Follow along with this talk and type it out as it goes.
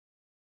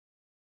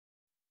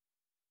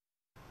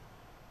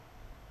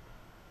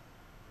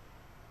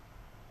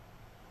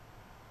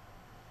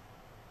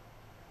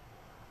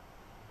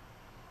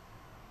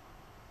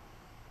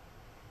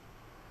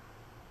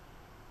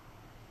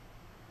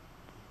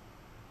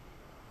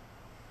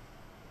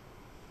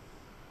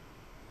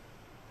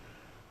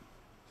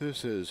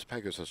This is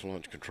Pegasus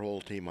Launch Control,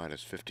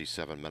 T-minus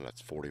 57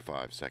 minutes,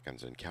 45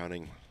 seconds and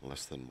counting,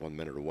 less than 1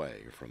 minute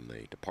away from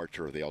the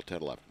departure of the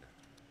LT-11.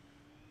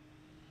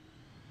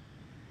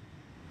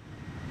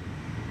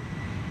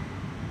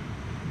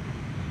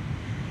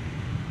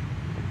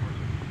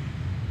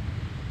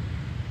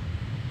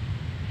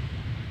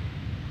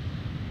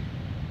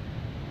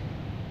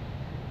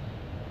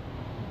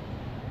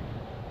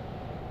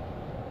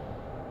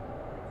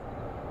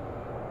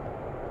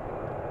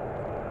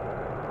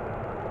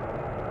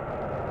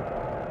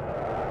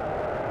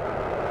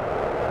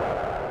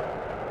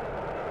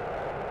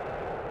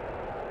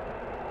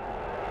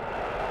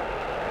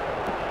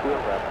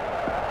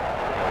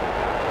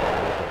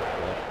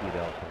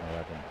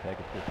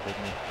 Pegasus signal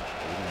 80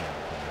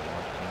 knots on your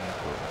launch team and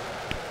crew.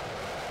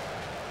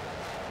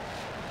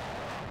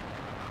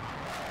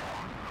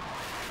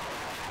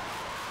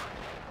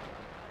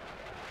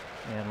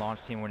 And launch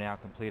team, we're now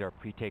complete our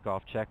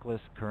pre-takeoff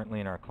checklist, currently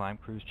in our climb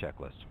cruise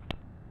checklist.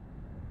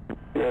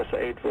 Yes,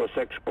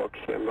 846, book,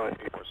 stand by.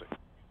 846.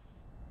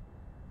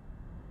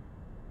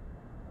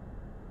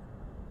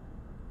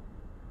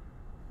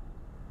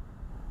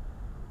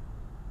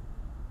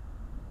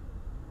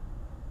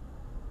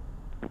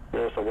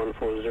 Yes,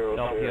 140.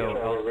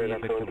 LPO,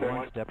 LC, Victor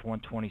 1, step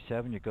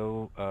 127, you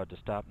go to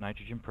stop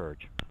nitrogen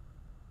purge.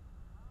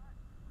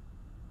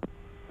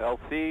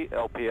 LC,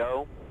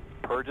 LPO,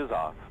 purge is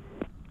off.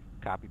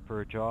 Copy,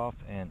 purge off,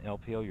 and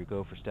LPO, you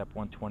go for step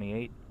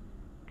 128.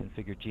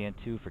 Configure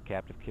GN2 for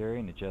captive carry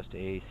and adjust to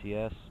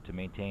AACS to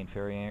maintain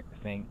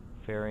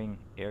fairing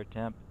air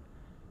temp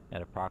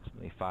at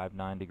approximately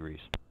 59 degrees.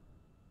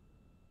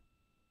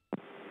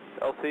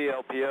 LC,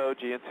 LPO,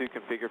 GN2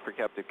 configure for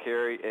captive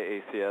carry,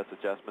 AACS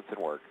adjustments and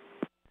work.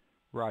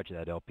 Roger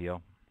that,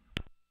 LPO.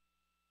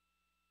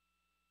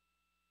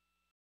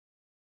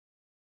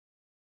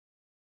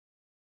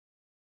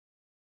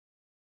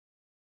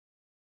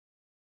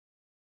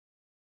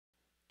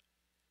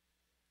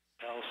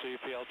 LC,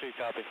 PLT,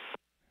 copy.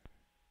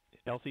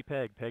 LC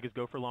Peg, Peg is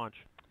go for launch.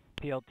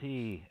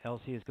 PLT,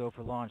 LC is go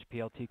for launch.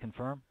 PLT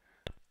confirm.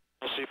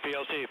 LC,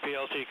 PLT,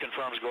 PLT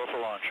confirms go for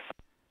launch.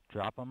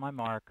 Drop on my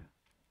mark.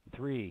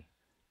 3,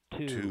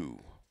 2,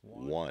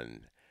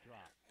 1.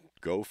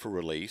 Go for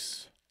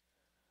release.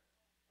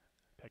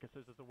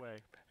 Pegasus is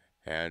away.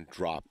 And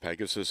drop.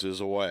 Pegasus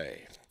is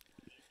away.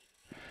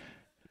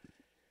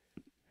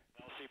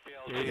 LC,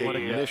 PLT.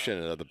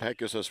 Ignition of the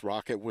Pegasus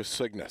rocket with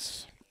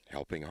Cygnus,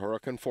 helping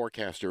hurricane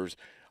forecasters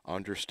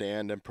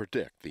understand and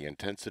predict the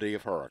intensity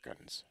of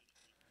hurricanes.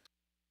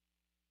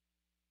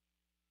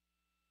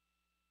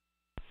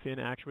 Fin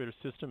actuator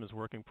system is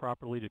working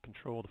properly to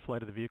control the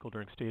flight of the vehicle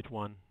during stage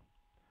 1.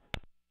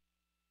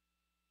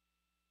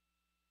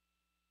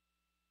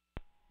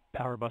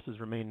 Power buses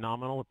remain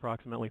nominal,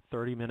 approximately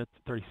 30 seconds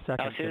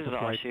into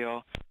flight.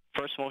 RCO.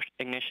 First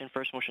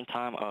motion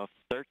time of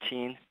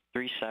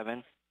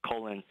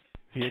 13:37:2.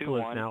 Vehicle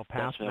is now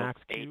past max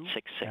Q.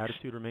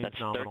 Attitude remains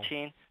nominal.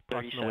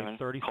 Approximately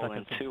 30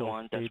 seconds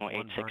until stage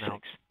 1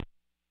 burnout.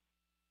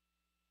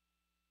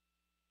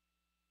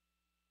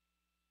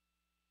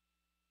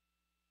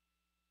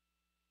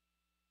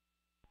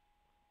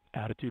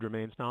 Attitude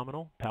remains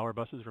nominal. Power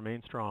buses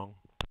remain strong.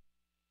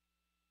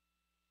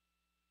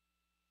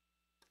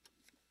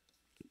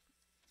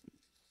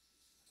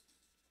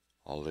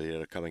 All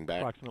data coming back.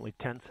 Approximately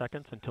 10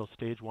 seconds until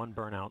stage 1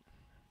 burnout.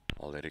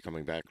 All data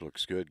coming back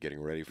looks good. Getting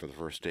ready for the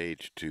first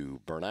stage to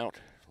burn out.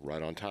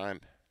 Right on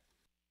time.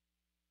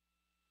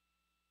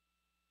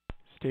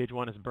 Stage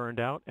 1 is burned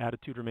out.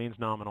 Attitude remains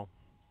nominal.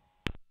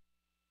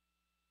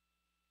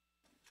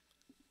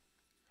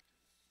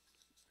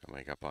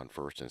 Coming up on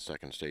first and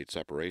second stage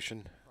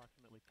separation.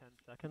 Approximately 10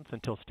 seconds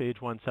until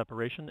stage 1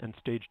 separation and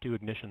stage 2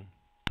 ignition.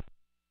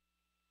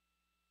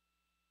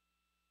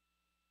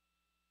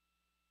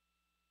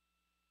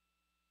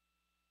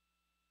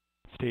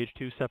 Stage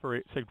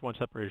 1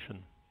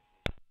 separation.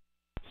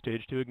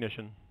 Stage 2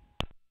 ignition.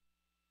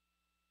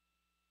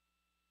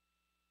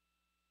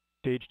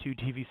 Stage 2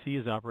 TVC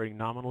is operating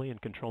nominally and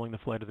controlling the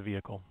flight of the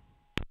vehicle.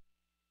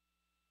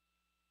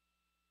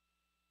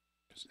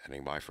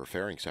 Standing by for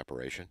fairing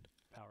separation.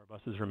 Power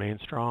buses remain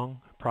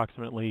strong.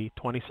 Approximately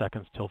 20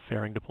 seconds till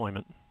fairing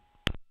deployment.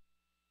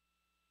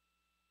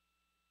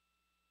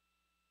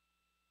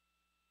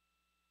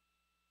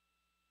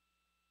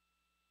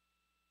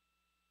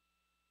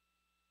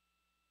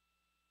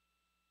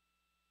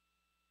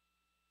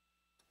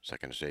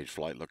 Second stage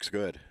flight looks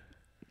good.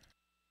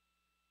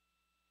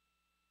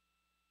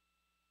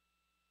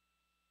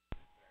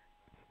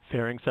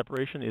 Fairing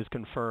separation is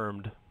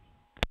confirmed.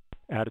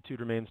 Attitude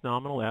remains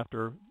nominal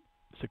after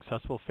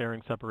successful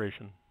fairing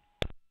separation.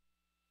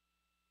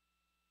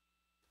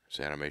 It's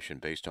animation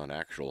based on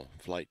actual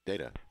flight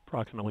data.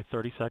 Approximately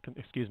 20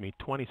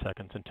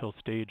 seconds until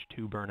stage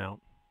 2 burnout.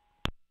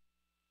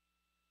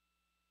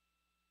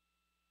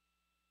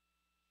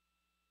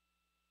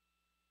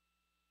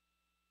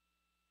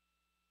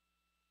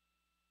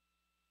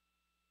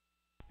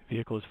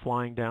 Vehicle is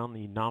flying down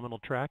the nominal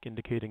track,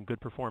 indicating good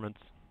performance.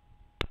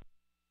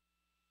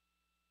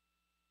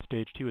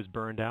 Stage 2 is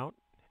burned out.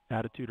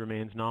 Attitude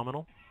remains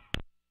nominal.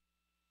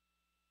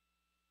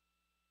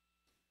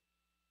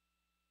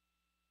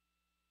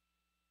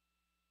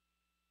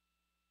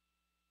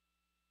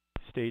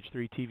 Stage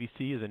 3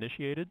 TVC is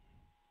initiated.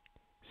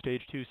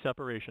 Stage 2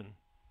 separation.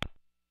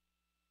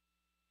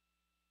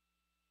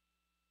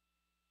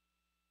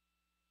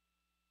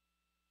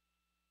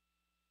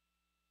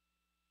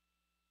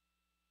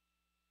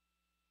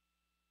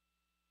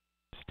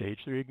 Stage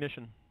 3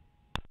 ignition.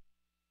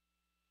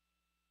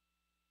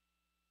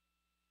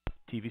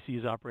 TVC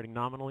is operating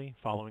nominally,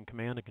 following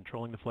command and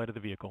controlling the flight of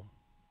the vehicle.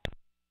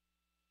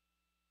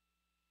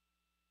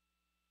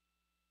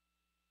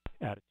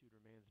 Attitude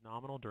remains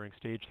nominal during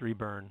stage 3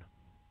 burn.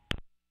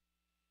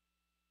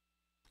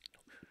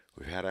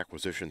 We've had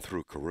acquisition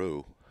through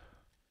Karoo.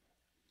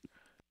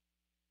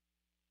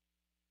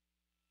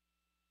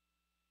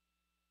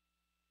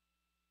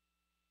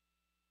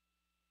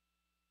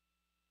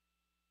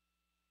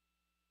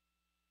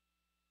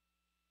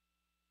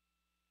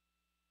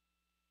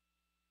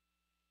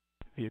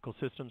 Vehicle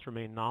systems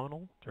remain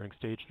nominal during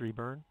stage 3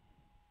 burn.